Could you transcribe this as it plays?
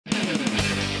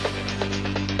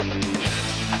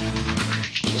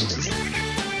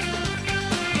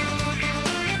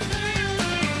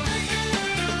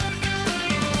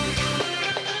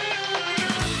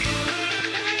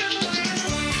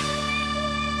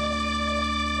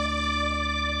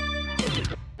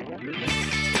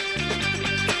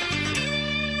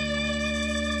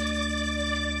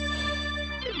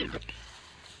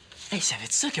Hey,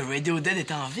 savais-tu ça que Radio Dead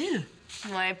était en ville?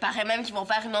 Ouais, paraît même qu'ils vont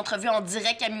faire une entrevue en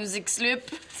direct à Music Sloop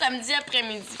samedi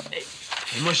après-midi.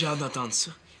 Et moi, j'ai hâte d'entendre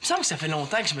ça. Il me semble que ça fait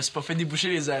longtemps que je me suis pas fait déboucher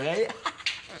les oreilles.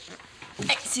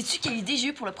 Hey, sais-tu quelle idée j'ai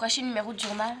eue pour le prochain numéro de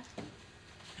journal?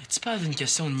 Tu parles d'une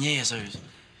question niaiseuse.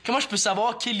 Comment je peux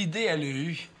savoir quelle idée elle a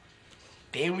eue?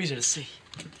 Ben oui, je le sais.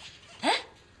 Hein?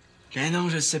 Ben non,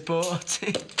 je le sais pas, tu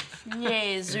sais.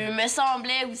 Niaiseux, me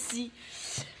semblait aussi.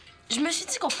 Je me suis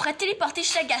dit qu'on pourrait téléporter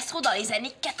chez Gastro dans les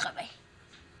années 80.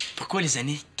 Pourquoi les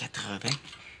années 80?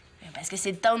 Parce que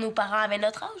c'est le temps où nos parents avaient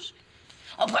notre âge.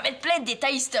 On pourrait mettre plein de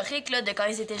détails historiques là, de quand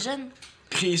ils étaient jeunes.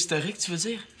 Préhistorique, tu veux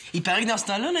dire? Il paraît que dans ce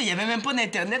temps-là, il y avait même pas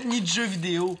d'Internet ni de jeux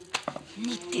vidéo.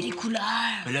 Ni de télécouleur.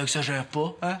 Mais là, exagère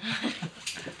pas, hein?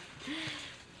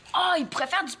 Ah, ils pourraient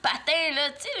faire du patin, là.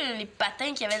 Tu sais, les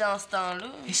patins qu'il y avait dans ce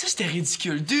temps-là. Et ça, c'était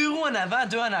ridicule. 2 roues en avant,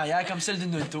 2 en arrière, comme celle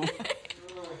d'une auto.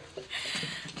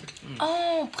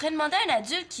 Oh, on pourrait demander à un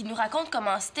adulte qui nous raconte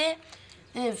comment c'était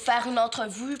faire une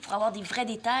entrevue pour avoir des vrais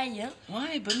détails, hein?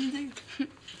 Ouais, bonne idée.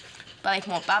 Pas avec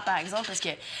mon père, par exemple, parce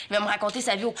qu'il va me raconter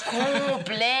sa vie au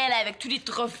complet, là, avec tous les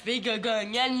trophées qu'il a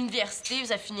gagnés à l'université,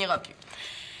 ça finira plus.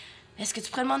 Est-ce que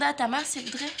tu pourrais demander à ta mère si elle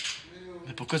voudrait?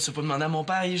 Mais pourquoi tu veux pas demander à mon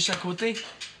père? Il est juste à côté.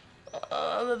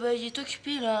 Il est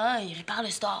occupé, là, hein? Il répare le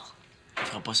store. Tu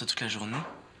feras pas ça toute la journée?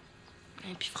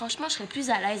 Et puis franchement, je serais plus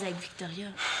à l'aise avec Victoria.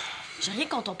 J'ai rien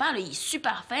contre ton père, là, il est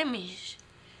super fin, mais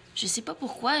je sais pas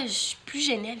pourquoi, je suis plus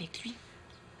gênée avec lui.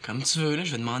 Comme tu veux, là,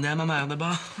 je vais demander à ma mère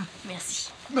d'abord.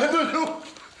 Merci. Manolo!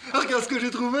 Regarde ce que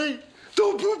j'ai trouvé!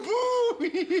 Ton boubou!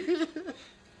 Mais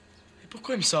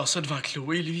pourquoi il me sort ça devant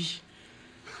Chloé, lui?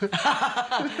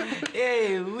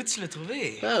 Hé, où tu l'as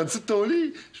trouvé? Ah, en dessous de ton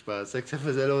lit. Je pensais que ça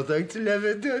faisait longtemps que tu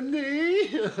l'avais donné.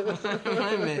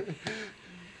 Ouais, mais...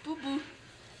 Boubou.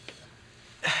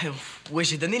 Oui,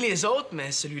 j'ai donné les autres,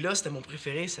 mais celui-là, c'était mon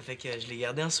préféré. Ça fait que je l'ai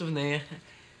gardé en souvenir.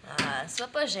 Ah, sois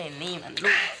pas gênée, Manolo.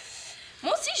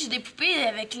 Moi aussi, j'ai des poupées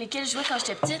avec lesquelles je jouais quand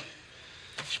j'étais petite.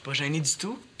 Je suis pas gêné du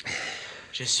tout.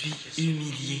 Je suis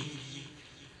humilié.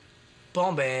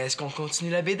 Bon, ben, est-ce qu'on continue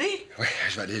la BD? Oui,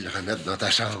 je vais aller le remettre dans ta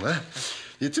chambre, hein?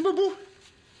 Y a-tu boubou?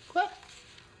 Quoi?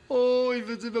 Oh, il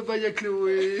veut dire bye-bye à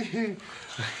Chloé.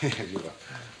 Je vais voir.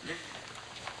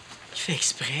 Il fait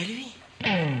exprès, lui.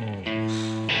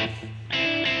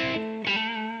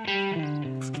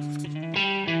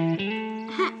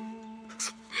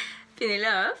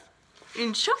 Pénélope,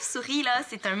 une chauve-souris, là,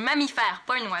 c'est un mammifère,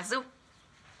 pas un oiseau.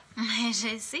 Mais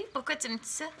je sais. Pourquoi tu me dis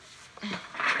ça?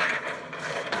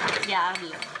 Regarde,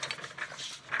 là.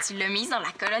 Tu l'as mise dans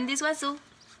la colonne des oiseaux.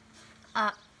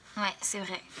 Ah, ouais, c'est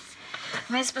vrai.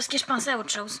 Mais c'est parce que je pensais à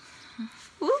autre chose.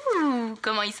 Ouh,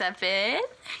 comment il s'appelle?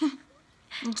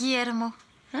 Guillermo.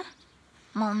 Hein?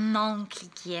 Mon oncle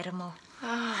Guillermo.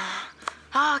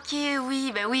 Ah, OK,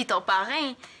 oui, ben oui, ton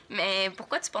parrain. Mais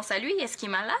pourquoi tu penses à lui? Est-ce qu'il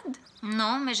est malade?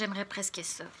 Non, mais j'aimerais presque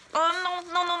ça. Oh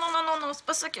non, c'est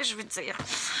pas ça que je veux dire.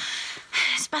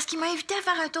 C'est parce qu'il m'a invité à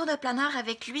faire un tour de planeur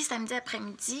avec lui samedi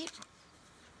après-midi.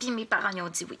 Puis mes parents y ont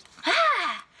dit oui.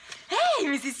 Hey,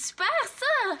 mais c'est super,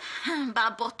 ça!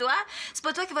 Ben, pour toi, c'est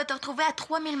pas toi qui vas te retrouver à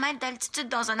 3000 mètres d'altitude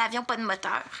dans un avion pas de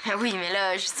moteur. Oui, mais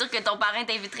là, je suis sûre que ton parrain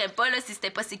t'inviterait pas, là, si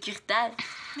c'était pas sécuritaire.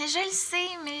 Mais je le sais,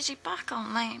 mais j'ai peur quand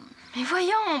même. Mais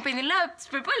voyons, Pénélope, tu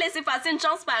peux pas laisser passer une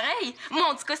chance pareille. Moi,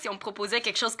 en tout cas, si on me proposait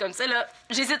quelque chose comme ça, là,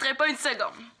 j'hésiterais pas une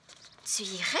seconde. Tu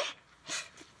irais?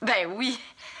 Ben oui.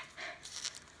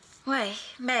 Ouais,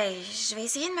 ben, je vais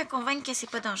essayer de me convaincre que c'est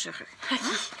pas dangereux.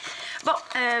 Bon,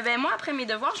 ben moi, après mes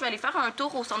devoirs, je vais aller faire un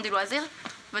tour au centre des loisirs.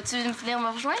 Vas-tu venir me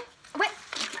rejoindre? Ouais.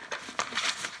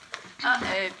 Ah,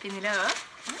 Pénélope,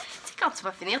 tu sais, quand tu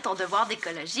vas finir ton devoir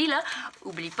d'écologie, là,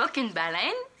 oublie pas qu'une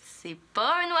baleine, c'est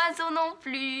pas un oiseau non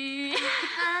plus.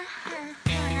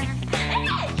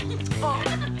 Oh.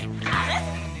 Arrête!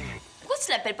 Pourquoi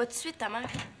tu l'appelles pas tout de suite, ta mère?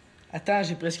 Attends,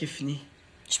 j'ai presque fini.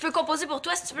 Je peux composer pour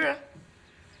toi si tu veux, hein?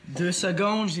 2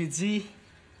 secondes, j'ai dit.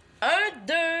 1,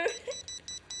 2.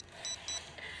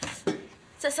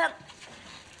 Ça sonne.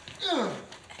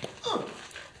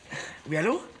 Oui,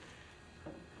 allô?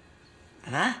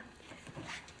 Maman?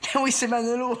 Oui, c'est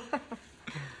Manolo.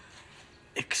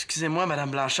 Excusez-moi,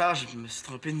 Madame Blanchard, je me suis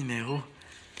trompé de numéro.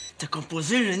 T'as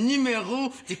composé le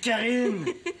numéro de Karine.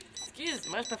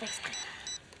 Excuse-moi, je peux pas faire exprès.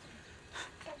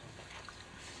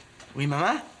 Oui,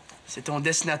 maman? C'est ton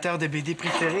dessinateur de BD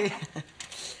préféré.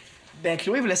 Ben,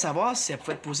 Chloé voulait savoir si elle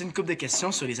pouvait te poser une couple de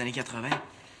questions sur les années 80.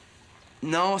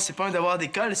 Non, c'est pas un devoir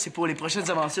d'école, c'est pour les prochaines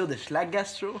aventures de Schlag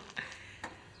Gastro.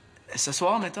 Ce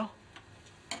soir, mettons?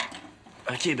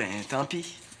 OK, ben, tant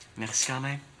pis. Merci quand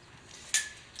même.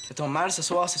 Ça tombe mal, ce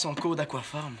soir, c'est son cours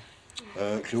d'aquaforme.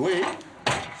 Chloé,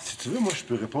 Si tu veux, moi, je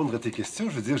peux répondre à tes questions.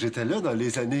 Je veux dire, j'étais là dans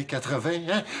les années 80,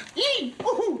 hein? Oui!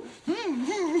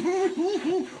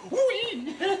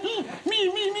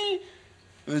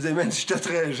 Vous avez même, j'étais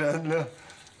très jeune, là.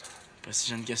 Pas si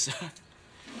jeune que ça.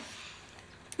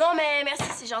 Non, mais merci,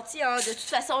 c'est gentil, hein. De toute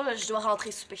façon, là, je dois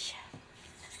rentrer souper.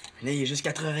 Là, il est juste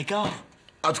 4h15.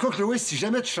 En tout cas, Chloé, si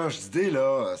jamais tu changes d'idée,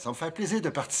 là, ça me fait plaisir de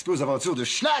participer aux aventures de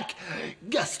Schnack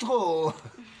Gastro.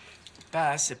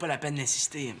 Pas, c'est pas la peine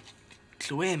d'insister.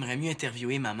 Chloé aimerait mieux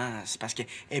interviewer maman. C'est parce qu'elle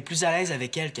est plus à l'aise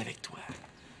avec elle qu'avec toi.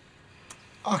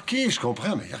 OK, je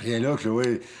comprends, mais y a rien là,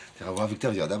 Chloé. Tu vas voir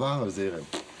Victoria d'abord, je veux dire.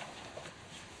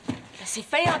 Ben, c'est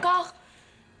fin encore.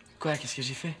 Quoi, qu'est-ce que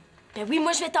j'ai fait? Ben oui,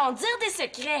 moi, je vais t'en dire des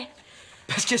secrets.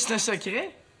 Parce que c'est un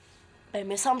secret? Ben, il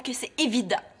me semble que c'est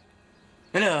évident.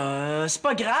 Mais là, c'est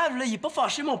pas grave, là. Il est pas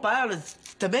fâché, mon père. Là.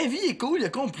 T'as bien vu, il est cool, il a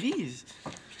compris.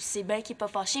 Je sais bien qu'il est pas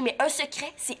fâché, mais un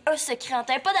secret, c'est un secret.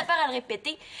 T'as pas d'affaire à le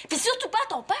répéter. Puis surtout pas à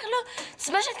ton père, là.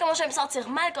 T'imagines comment je vais me sentir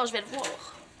mal quand je vais le voir.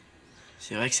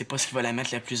 C'est vrai que c'est pas ce qui va la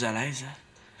mettre la plus à l'aise, hein.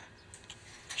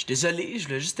 Je suis désolé, je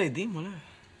voulais juste t'aider, moi, là.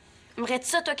 Aimerais-tu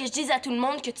ça, toi, que je dise à tout le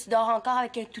monde que tu dors encore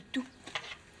avec un toutou?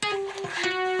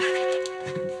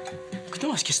 Écoute,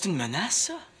 est-ce que c'est une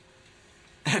menace,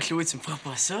 ça? Chloé, tu me feras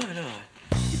pas ça, là.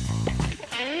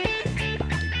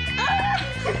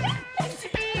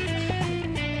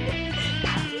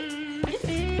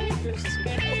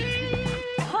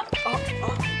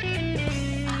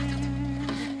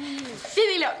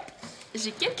 Là,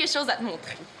 j'ai quelque chose à te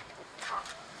montrer.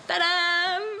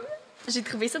 Tadam! J'ai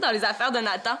trouvé ça dans les affaires de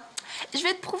Nathan. Je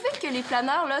vais te prouver que les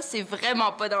planeurs, là, c'est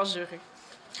vraiment pas dangereux.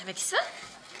 Avec ça?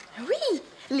 Oui!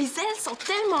 Les ailes sont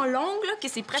tellement longues, là, que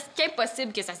c'est presque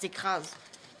impossible que ça s'écrase.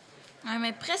 Ouais,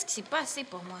 mais presque, c'est pas assez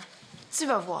pour moi. Tu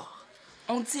vas voir.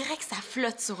 On dirait que ça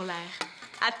flotte sur l'air.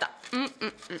 Attends.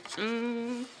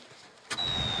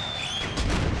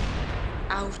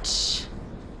 Ouch!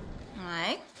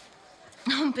 Ouais.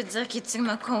 On peut dire que tu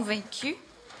m'as convaincue.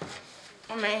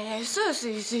 Mais ça,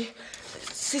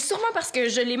 c'est sûrement parce que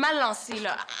je l'ai mal lancé,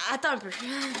 là. Attends un peu.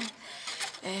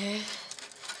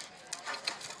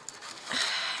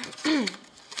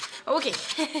 OK.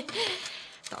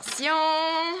 Attention.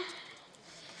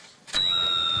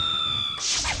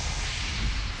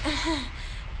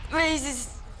 Mais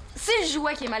c'est le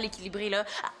jouet qui est mal équilibré, là.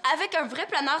 Avec un vrai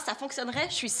planeur, ça fonctionnerait,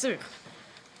 je suis sûre.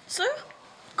 Sûre?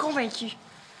 Convaincue.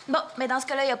 Bon, mais dans ce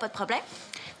cas-là, y a pas de problème.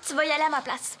 Tu vas y aller à ma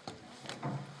place.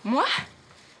 Moi?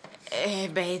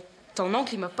 Ben, ton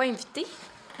oncle, il m'a pas invité.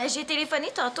 J'ai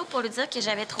téléphoné tantôt pour lui dire que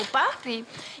j'avais trop peur, puis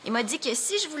il m'a dit que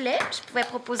si je voulais, je pouvais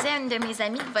proposer à une de mes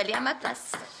amies de voler à ma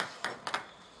place.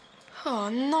 Oh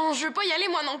non, je veux pas y aller,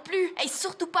 moi non plus. Et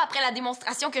surtout pas après la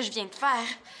démonstration que je viens de faire.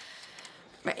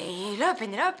 Ben là,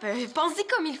 Pénélope, pense-y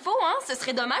comme il faut, hein. Ce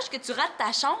serait dommage que tu rates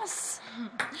ta chance.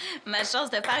 Ma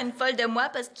chance de faire une folle de moi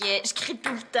parce que je crie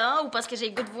tout le temps ou parce que j'ai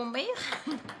le goût de vomir?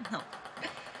 Non.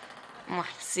 Ouais,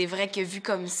 c'est vrai que vu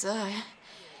comme ça... hein.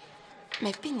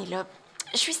 Mais Pénélope,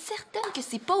 je suis certaine que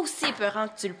c'est pas aussi épeurant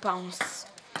que tu le penses.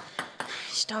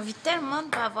 J'ai envie tellement de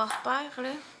pas avoir peur,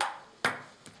 là.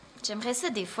 J'aimerais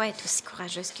ça des fois être aussi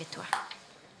courageuse que toi.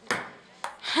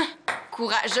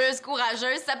 Courageuse,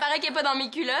 ça paraît qu'elle est pas dans mes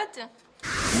culottes.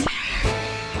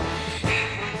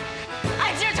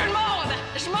 Adieu tout le monde!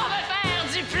 Je m'en vais faire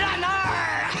du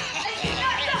planeur!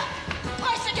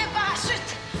 Prends ce que parachute!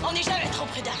 On n'est jamais trop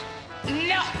prudent.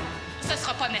 Non! Ce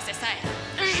sera pas nécessaire.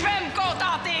 Je vais me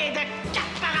contenter de 4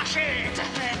 parachutes!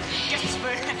 Qu'est-ce que tu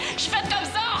veux? Je suis faite comme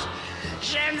ça!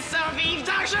 J'aime ça vivre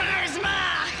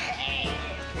dangereusement!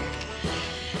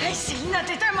 Hey, Sélina,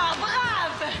 t'es tellement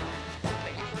brave!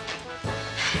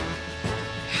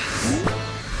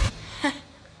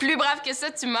 Plus brave que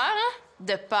ça, tu meurs, hein?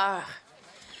 De peur.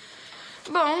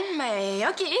 Bon, mais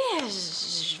OK.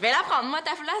 Je vais la prendre, moi,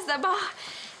 ta place, d'abord.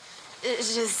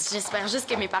 J'espère juste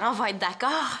que mes parents vont être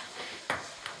d'accord.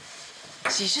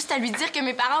 J'ai juste à lui dire que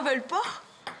mes parents veulent pas.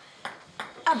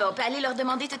 Ah ben, on peut aller leur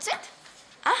demander tout de suite?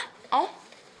 Hein? On?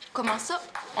 Comment ça?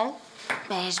 On?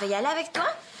 Ben, je vais y aller avec toi.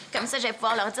 Comme ça, je vais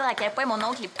pouvoir leur dire à quel point mon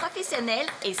oncle est professionnel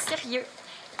et sérieux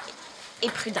et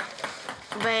prudent.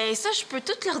 Ben, ça, je peux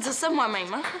tout leur dire ça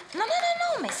moi-même, hein? Non,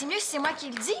 mais c'est mieux si c'est moi qui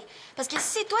le dis. Parce que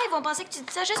si c'est toi, ils vont penser que tu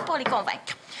dis ça juste pour les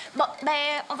convaincre. Bon,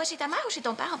 ben, on va chez ta mère ou chez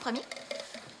ton père en premier?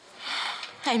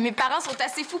 Hey, mes parents sont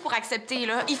assez fous pour accepter,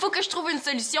 là. Il faut que je trouve une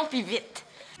solution, puis vite.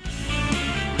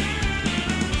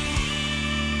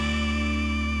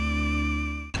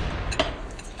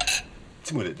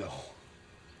 Dis-moi les dents.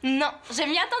 Non, j'aime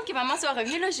mieux attendre que maman soit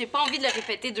revenue, là. J'ai pas envie de le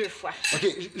répéter 2 fois. OK,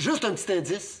 juste un petit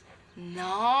indice.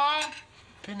 Non.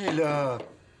 Pénélope,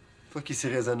 toi qui c'est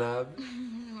raisonnable.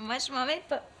 Moi, je m'en vais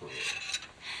pas.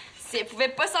 Si elle pouvait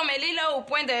pas s'en mêler, là, au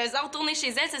point de s'en retourner chez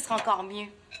elle, ce serait encore mieux.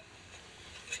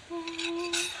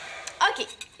 OK,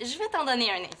 je vais t'en donner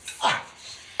un indice.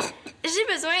 J'ai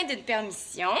besoin d'une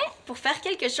permission pour faire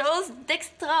quelque chose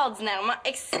d'extraordinairement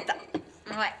excitant.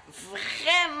 Ouais,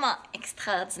 vraiment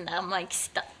extraordinairement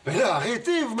excitant. Mais là,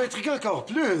 arrêtez, vous m'intriguez encore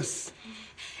plus.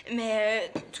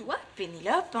 Mais toi,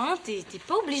 Pénélope, hein, t'es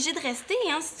pas obligée de rester,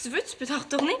 hein. Si tu veux, tu peux t'en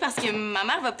retourner parce que ma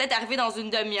mère va peut-être arriver dans une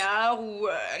demi-heure ou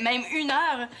même 1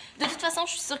 heure. De toute façon,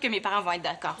 je suis sûre que mes parents vont être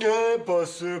d'accord. Pas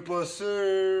sûr, pas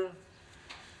sûr.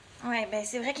 Ouais, ben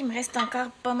c'est vrai qu'il me reste encore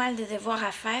pas mal de devoirs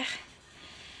à faire.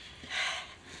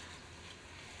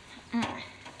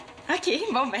 OK,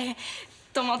 bon, ben,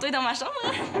 ton manteau est dans ma chambre,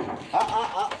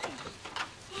 hein?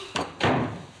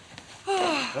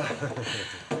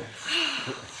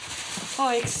 Oh,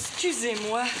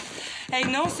 excusez-moi. Hey,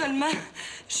 non seulement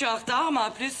je suis en retard, mais en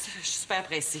plus, je suis super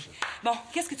pressée. Bon,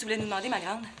 qu'est-ce que tu voulais nous demander, ma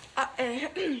grande?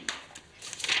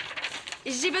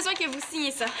 J'ai besoin que vous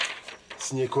signiez ça.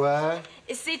 Signé quoi?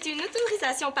 C'est une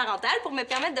autorisation parentale pour me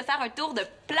permettre de faire un tour de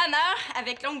planeur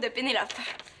avec l'oncle de Pénélope.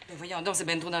 Ben voyons donc, c'est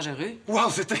bien trop dangereux. Wow,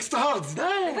 c'est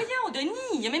extraordinaire! Ben voyons, Denis,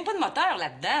 il y a même pas de moteur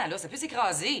là-dedans, là. Ça peut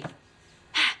s'écraser.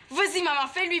 Vas-y, maman,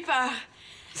 fais-lui peur.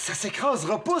 Ça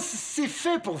s'écrasera pas si c'est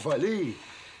fait pour voler.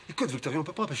 Écoute, Victoria, on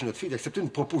peut pas empêcher notre fille d'accepter une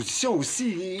proposition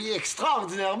aussi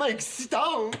extraordinairement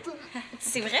excitante.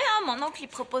 C'est vrai, hein? Mon oncle, il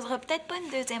proposera peut-être pas une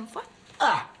deuxième fois.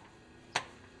 Ah!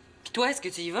 Puis toi, est-ce que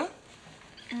tu y vas?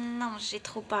 Non, j'ai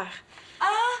trop peur. Ah,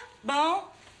 bon.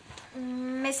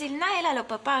 Mais Sélina, elle a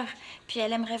pas peur. Puis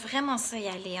elle aimerait vraiment ça y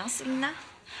aller, hein, Sélina?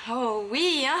 Oh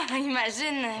oui, hein?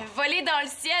 Imagine, voler dans le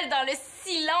ciel, dans le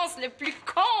silence le plus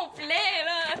complet,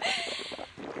 là.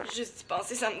 Juste y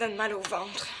penser, ça me donne mal au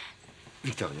ventre.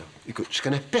 Victoria, écoute, je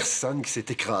connais personne qui s'est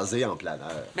écrasé en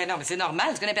planeur. Ben non, mais c'est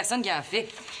normal, tu connais personne qui en fait.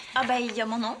 Ah ben, il y a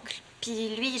mon oncle.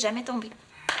 Puis lui, il est jamais tombé.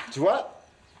 Tu vois?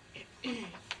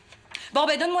 Bon,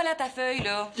 ben donne-moi là ta feuille,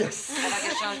 là. Yes! Avant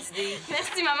que je change d'idée.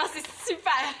 Merci, maman, c'est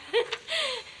super.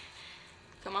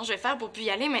 Comment je vais faire pour plus y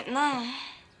aller maintenant?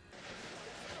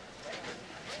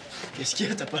 Qu'est-ce qu'il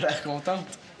y a? T'as pas l'air contente?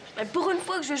 Mais pour une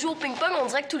fois que je joue au ping-pong, on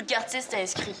dirait que tout le quartier s'est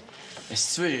inscrit. Mais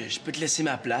si tu veux, je peux te laisser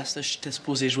ma place. Là. J'étais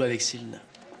supposé jouer avec Sélina.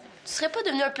 Tu serais pas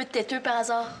devenu un peu têteux par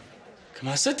hasard?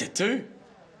 Comment ça, têteux?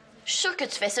 Je suis sûre que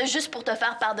tu fais ça juste pour te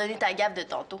faire pardonner ta gaffe de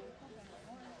tantôt.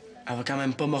 Elle va quand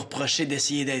même pas me reprocher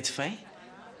d'essayer d'être fin.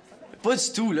 Pas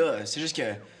du tout, là. C'est juste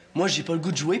que moi, j'ai pas le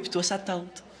goût de jouer, puis toi, ça te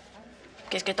tente.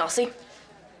 Qu'est-ce que t'en sais?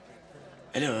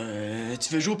 Mais là,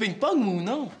 tu veux jouer au ping-pong ou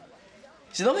non?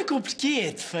 C'est donc bien compliqué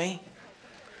être fin.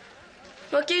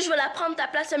 OK, je vais la prendre ta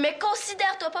place, mais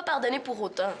considère-toi pas pardonné pour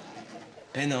autant.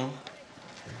 Ben non.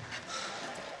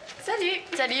 Salut!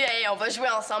 Salut, hey, on va jouer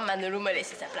ensemble. Manolo m'a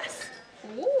laissé sa place.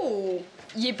 Oh!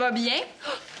 Il est pas bien?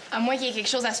 À moins qu'il y ait quelque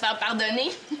chose à se faire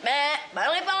pardonner. Mais, bonne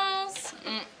réponse!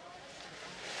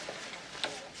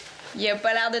 Il a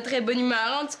pas l'air de très bonne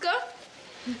humeur, en tout cas.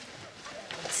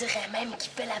 On dirait même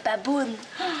qu'il fait la baboune.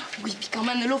 Oui, puis quand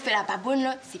Manolo fait la baboune,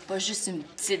 là, c'est pas juste une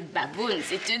petite baboune,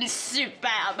 c'est une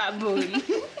super baboune.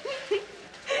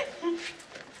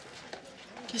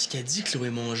 Qu'est-ce qu'elle dit, Chloé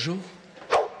Mongeau?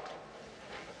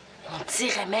 On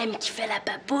dirait même qu'il fait la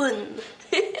baboune.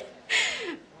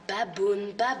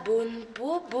 Baboune, baboune,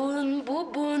 bouboune,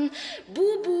 bouboune,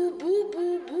 boubou,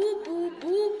 boubou, boubou,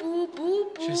 boubou,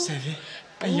 boubou. Je le savais.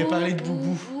 Il a parlé de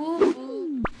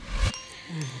boubou.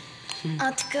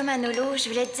 En tout cas, Manolo, je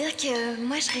voulais te dire que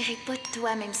moi, je rirais pas de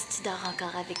toi, même si tu dors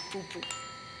encore avec Boubou.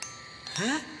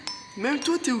 Hein? Même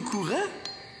toi, t'es au courant?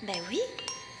 Ben oui.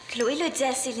 Chloé l'a dit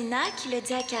à Sélina, qui l'a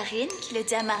dit à Karine, qui l'a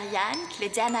dit à Marianne, qui l'a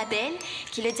dit à Annabelle,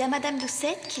 qui l'a dit à Madame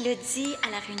Doucette, qui l'a dit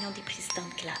à la réunion des présidents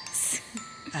de classe.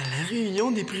 À la réunion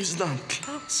des présidents de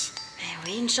classe? Ben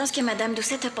oui, une chance que Madame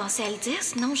Doucette a pensé à le dire,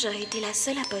 sinon j'aurais été la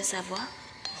seule à pas le savoir.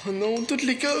 Oh non, toute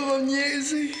l'école va me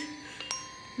niaiser.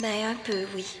 Ben un peu,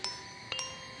 oui.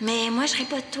 Mais moi, je ris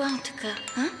pas de toi, en tout cas,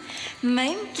 hein?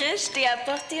 Même que je t'ai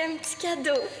apporté un petit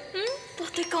cadeau,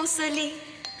 pour te consoler.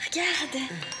 Regarde.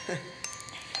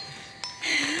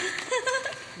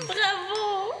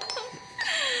 Bravo!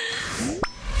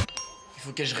 Il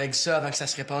faut que je règle ça avant que ça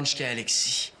se répande jusqu'à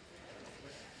Alexis.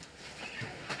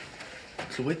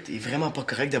 Chloé, t'es vraiment pas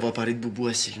correct d'avoir parlé de Boubou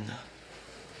à Sélina.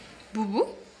 Boubou?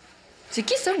 C'est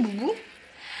qui ça, Boubou?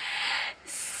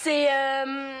 C'est,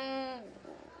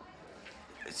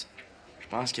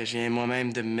 Je pense que je viens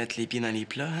moi-même de me mettre les pieds dans les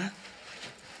plats, hein?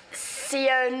 c'est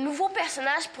un nouveau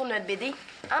personnage pour notre BD.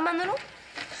 Hein, Manolo?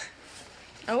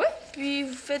 Ah ouais? Puis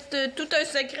vous faites tout un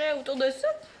secret autour de ça?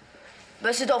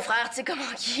 Ben, c'est ton frère, tu sais comment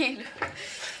il est, là.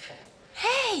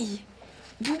 Hey!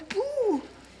 Boubou!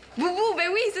 Boubou, ben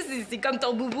oui, ça, c'est comme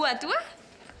ton boubou à toi.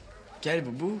 Quel,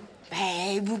 Boubou?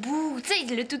 Ben, Boubou, tu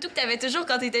sais, le toutou que t'avais toujours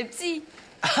quand t'étais petit.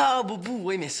 Ah, Boubou,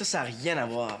 oui, mais ça n'a rien à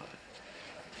voir.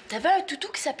 T'avais un toutou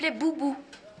qui s'appelait Boubou.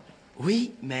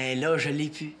 Oui, mais là, je l'ai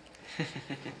plus.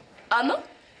 Ah non?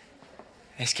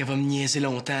 Est-ce qu'elle va me niaiser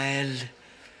longtemps, elle?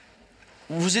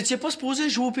 Vous étiez pas supposés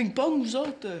jouer au ping-pong, vous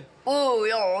autres? Oh,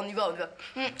 oui, on y va, on y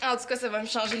va. En tout cas, ça va me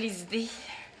changer les idées.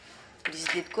 Les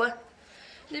idées de quoi?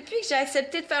 Depuis que j'ai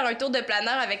accepté de faire un tour de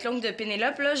planeur avec l'oncle de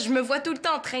Pénélope, là, je me vois tout le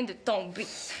temps en train de tomber.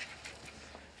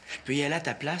 Je peux y aller à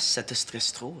ta place si ça te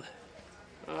stresse trop.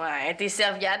 Ouais, t'es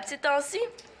serviable ces temps-ci.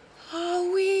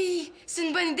 Oh oui! C'est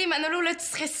une bonne idée, Manolo, là, tu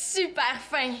serais super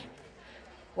fin.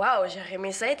 Wow, j'aurais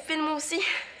aimé ça être film aussi.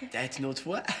 Peut-être une autre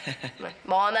fois. Ouais.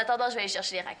 Bon, en attendant, je vais aller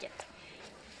chercher les raquettes.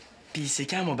 Puis c'est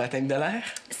quand mon baptême de l'air?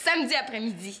 Samedi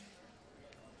après-midi.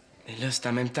 Mais là, c'est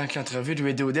en même temps que l'entrevue de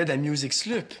Radio Dead à Music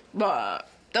Sloop. Bah,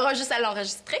 t'auras juste à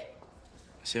l'enregistrer.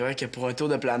 C'est vrai que pour un tour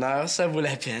de planeur, ça vaut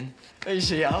la peine.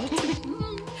 J'ai hâte.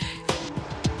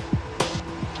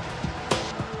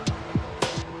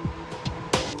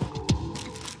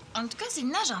 En tout cas,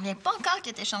 Sélina, j'en reviens pas encore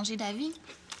que t'aies changé d'avis.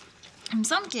 Il me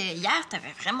semble que hier,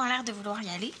 t'avais vraiment l'air de vouloir y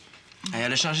aller.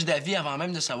 Elle a changé d'avis avant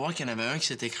même de savoir qu'il y en avait un qui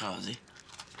s'est écrasé.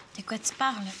 De quoi tu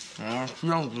parles?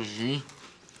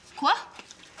 Quoi?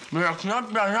 Mais notre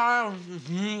planeur,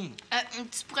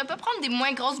 Tu pourrais pas prendre des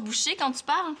moins grosses bouchées quand tu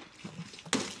parles?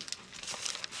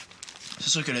 c'est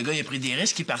sûr que le gars, il a pris des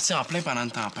risques, il est parti en plein pendant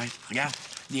une tempête. Regarde,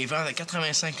 des vents de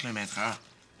 85 km/h.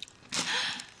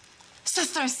 Ça,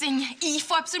 c'est un signe. Il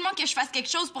faut absolument que je fasse quelque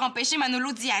chose pour empêcher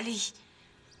Manolo d'y aller.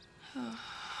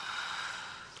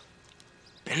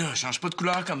 Ben là, change pas de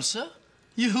couleur comme ça.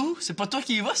 Youhou, c'est pas toi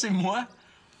qui y vas, c'est moi.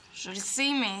 Je le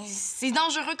sais, mais c'est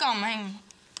dangereux quand même.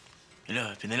 Et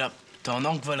là, Pénélope, ton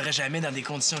oncle volerait jamais dans des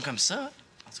conditions comme ça.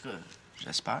 En tout cas,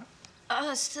 j'espère.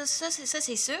 Ah, ça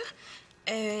c'est sûr.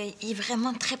 Il est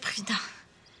vraiment très prudent.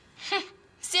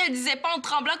 Si elle disait pas en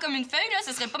tremblant comme une feuille, là,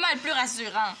 ce serait pas mal plus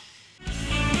rassurant.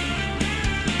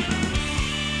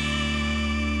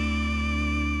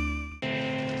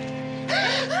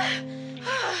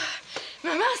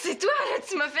 Maman, c'est toi, là,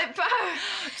 tu m'as fait peur.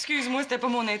 Excuse-moi, c'était pas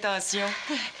mon intention.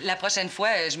 La prochaine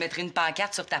fois, je mettrai une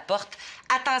pancarte sur ta porte.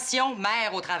 Attention,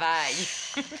 mère au travail.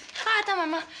 Ah, attends,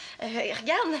 maman.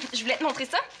 Regarde, je voulais te montrer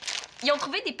ça. Ils ont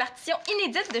trouvé des partitions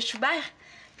inédites de Schubert.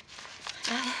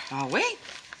 Ah oui?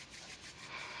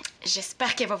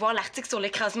 J'espère qu'elle va voir l'article sur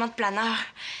l'écrasement de planeur.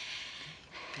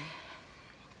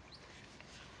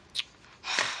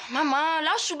 Maman,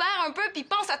 lâche Schubert un peu puis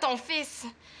pense à ton fils.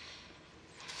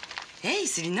 Hey,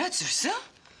 Sélina, tu vu ça?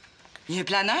 Il y a un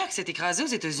planeur qui s'est écrasé aux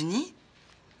États-Unis.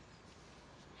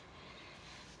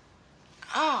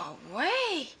 Ah,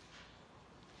 ouais?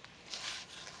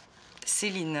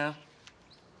 Sélina.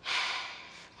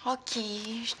 OK,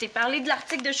 je t'ai parlé de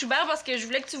l'article de Schubert parce que je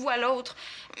voulais que tu vois l'autre.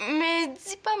 Mais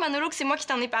dis pas à Manolo que c'est moi qui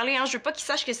t'en ai parlé, hein. Je veux pas qu'il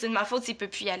sache que c'est de ma faute s'il peut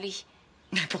plus y aller.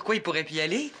 Mais pourquoi il pourrait plus y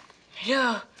aller?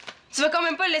 Là, tu vas quand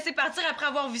même pas le laisser partir après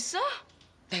avoir vu ça?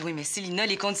 Ben oui, mais Sélina,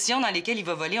 les conditions dans lesquelles il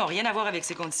va voler ont rien à voir avec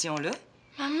ces conditions-là.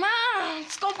 Maman,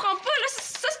 tu comprends pas, là,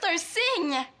 ça c'est un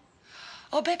signe.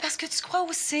 Oh ben parce que tu crois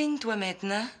aux signes, toi,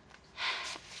 maintenant.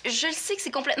 Je le sais que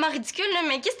c'est complètement ridicule, là,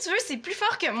 mais qu'est-ce que tu veux, c'est plus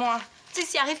fort que moi. Tu sais,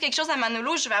 s'il arrive quelque chose à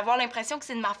Manolo, je vais avoir l'impression que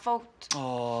c'est de ma faute.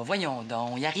 Oh, voyons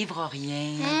donc, il arrivera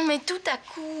rien. Mais tout à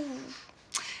coup...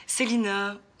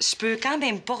 Sélina, je peux quand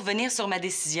même pas revenir sur ma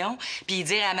décision puis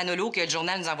dire à Manolo que le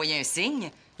journal nous envoyait un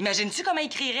signe. Imagines-tu comment il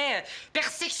écrirait «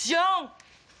 Persecution » ?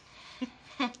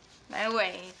 Ben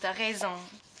ouais, t'as raison.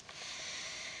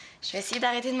 Je vais essayer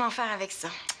d'arrêter de m'en faire avec ça.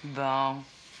 Bon.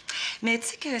 Mais tu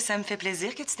sais que ça me fait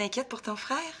plaisir que tu t'inquiètes pour ton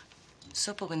frère.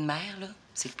 Ça, pour une mère, là,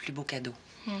 c'est le plus beau cadeau.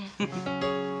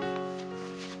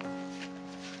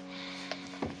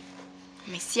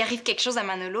 Mais s'il arrive quelque chose à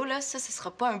Manolo, là, ça, ce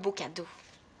sera pas un beau cadeau.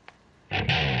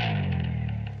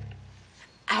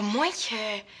 À moins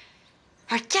que...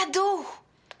 Un cadeau!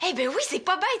 Eh ben oui, c'est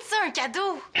pas bête, ça, un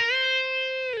cadeau!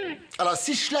 Alors,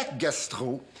 si Schlack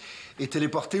Gastro est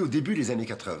téléporté au début des années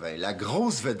 80, la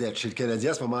grosse vedette chez le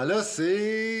Canadien à ce moment-là,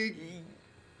 c'est...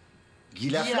 Guy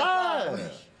Lafleur! Oui.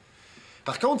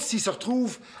 Par contre, s'il se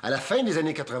retrouve à la fin des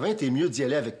années 80, t'es mieux d'y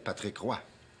aller avec Patrick Roy.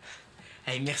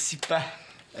 Hey, merci pas.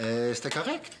 C'était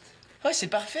correct? Ouais, c'est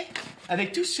parfait.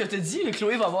 Avec tout ce que je te dis, le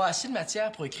Chloé va avoir assez de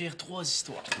matière pour écrire 3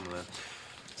 histoires. Ouais.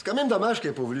 C'est quand même dommage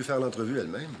qu'elle n'ait pas voulu faire l'entrevue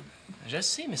elle-même. Je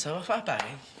sais, mais ça va faire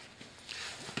pareil.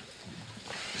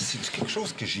 C'est quelque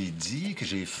chose que j'ai dit, que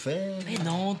j'ai fait? Mais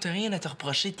non, t'as rien à te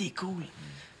reprocher, t'es cool.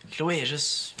 Chloé est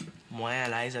juste moins à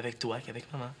l'aise avec toi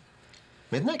qu'avec maman.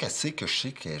 Maintenant qu'elle sait que je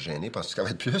sais qu'elle est gênée, penses-tu qu'elle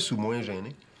va être plus ou moins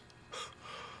gênée?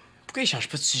 Pourquoi il change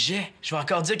pas de sujet? Je vais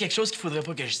encore dire quelque chose qu'il faudrait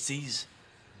pas que je dise.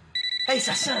 Hey,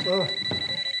 ça sonne! Oh.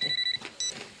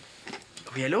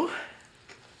 Oui, allô?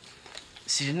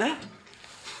 Sélina?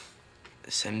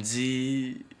 Ça me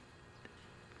dit...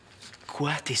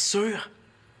 Quoi, t'es sûr?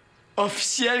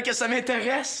 Officiel que ça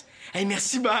m'intéresse? Hey,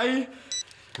 merci, bye!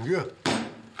 Gars.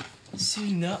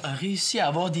 Sélina a réussi à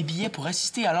avoir des billets pour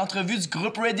assister à l'entrevue du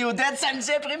groupe Radiohead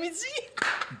samedi après-midi!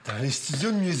 Dans les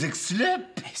studios de Musique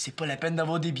Slip? Hey, c'est pas la peine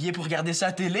d'avoir des billets pour regarder ça à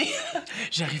la télé.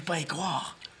 J'arrive pas à y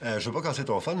croire. Je sais pas quand c'est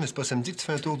ton fun, mais c'est pas samedi que tu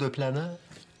fais un tour de planeur?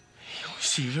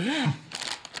 C'est vrai.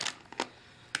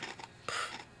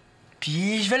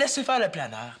 Puis je vais laisser faire le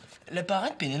planeur. Le parent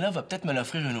de Pénélope va peut-être me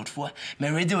l'offrir une autre fois, mais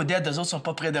Radiohead, eux autres, sont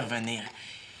pas prêts de revenir.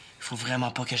 Il faut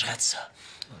vraiment pas que je rate ça.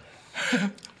 Est-ce que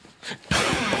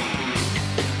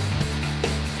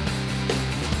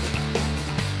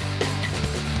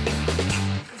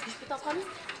je peux t'en prendre une?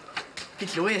 Puis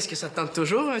Chloé, est-ce que ça te tente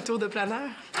toujours un tour de planeur?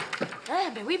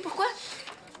 Ah, ben oui, pourquoi?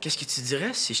 Qu'est-ce que tu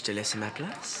dirais si je te laissais ma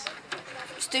place?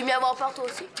 Tu t'es mis à avoir peur, toi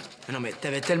aussi? Mais non, mais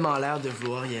t'avais tellement l'air de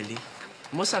vouloir y aller.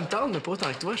 Moi, ça me tente, mais pas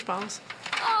autant que toi, je pense.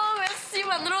 Oh, merci,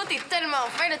 Manolo, t'es tellement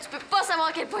fin, là, tu peux pas savoir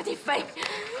à quel point t'es fin.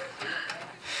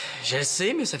 Je le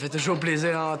sais, mais ça fait toujours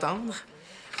plaisir à entendre.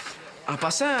 En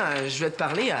passant, je vais te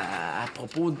parler à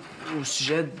propos au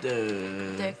sujet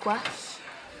de... De quoi?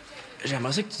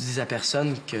 J'aimerais ça que tu dises à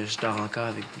personne que je dors encore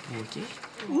avec Boubou, OK?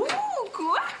 Ouh,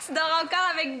 quoi? Tu dors encore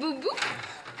avec Boubou?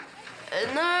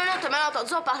 Non, t'as mal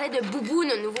entendu, on parlait de Boubou,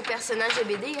 notre nouveau personnage de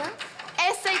BD, hein?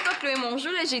 Essaye pas, Chloé, mon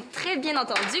jeu, là, j'ai très bien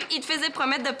entendu. Il te faisait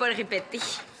promettre de pas le répéter.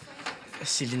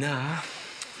 Sélina, hein?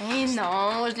 Eh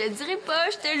non, je le dirai pas,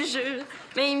 je te le jure.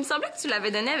 Mais il me semblait que tu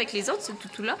l'avais donné avec les autres, ce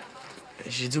toutou-là.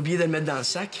 J'ai dû oublier de le mettre dans le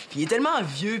sac. Puis il est tellement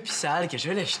vieux puis sale que je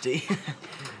vais l'acheter.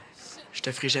 Je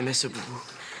te ferai jamais ça, Boubou.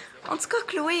 En tout cas,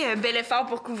 Chloé, bel effort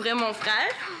pour couvrir mon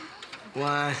frère.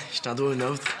 Ouais, je t'en dois une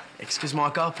autre. Excuse-moi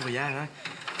encore pour hier, hein?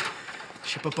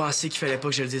 J'ai pas pensé qu'il fallait pas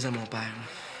que je le dise à mon père.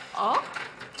 Oh,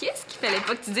 qu'est-ce qu'il fallait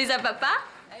pas que tu dises à papa?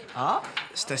 Ah,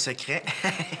 c'est un secret.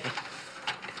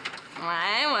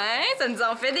 Ouais, ça nous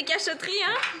en fait des cachotteries,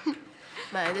 hein?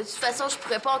 Ben, de toute façon, je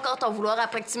pourrais pas encore t'en vouloir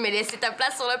après que tu m'aies laissé ta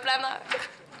place sur le planeur.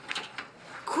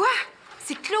 Quoi?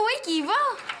 C'est Chloé qui y va?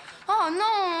 Oh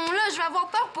non, là, je vais avoir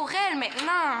peur pour elle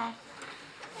maintenant.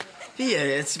 Puis,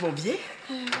 as-tu mon billet?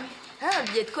 Ah, un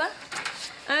billet de quoi?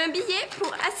 Un billet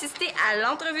pour assister à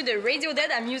l'entrevue de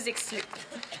Radiohead à Music Slip.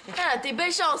 Ah, t'es bien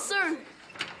chanceux.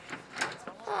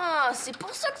 Ah, c'est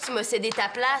pour ça que tu m'as cédé ta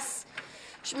place.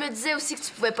 Je me disais aussi que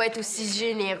tu pouvais pas être aussi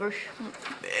généreux.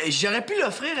 J'aurais pu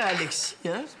l'offrir à Alexis,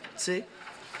 hein? Tu sais.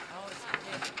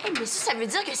 Hey, mais ça veut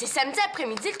dire que c'est samedi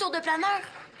après-midi, le tour de planeur.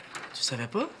 Tu savais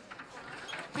pas?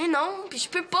 Mais non, puis je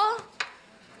peux pas.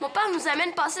 Mon père nous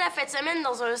amène passer la fin de semaine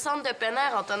dans un centre de plein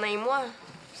air, Antonin et moi.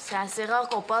 C'est assez rare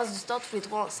qu'on passe du temps tous les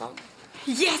trois ensemble.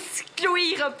 Yes! Chloé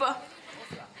ira pas.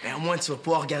 Ben, au moins, tu vas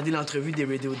pouvoir regarder l'entrevue des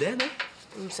Radiohead,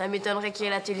 hein? Ça m'étonnerait qu'il y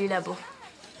ait l'atelier là-bas.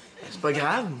 C'est pas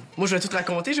grave. Moi, je vais tout te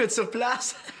raconter, je vais être sur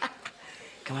place.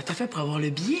 Comment t'as fait pour avoir le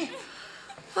billet?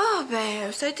 Oh,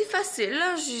 ben, ça a été facile,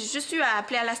 là. J'ai juste eu à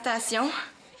appeler à la station.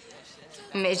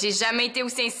 Mais j'ai jamais été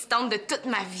aussi insistante de toute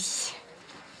ma vie.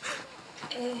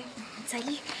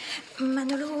 Salut.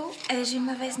 Manolo, j'ai une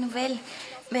mauvaise nouvelle.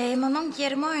 Ben, mon oncle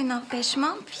Guillermo a un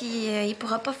empêchement, puis il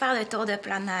pourra pas faire le tour de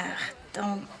planeur.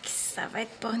 Donc, ça va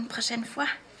être pour une prochaine fois.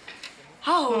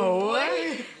 Oh,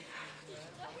 ouais?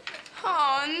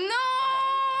 Oh non!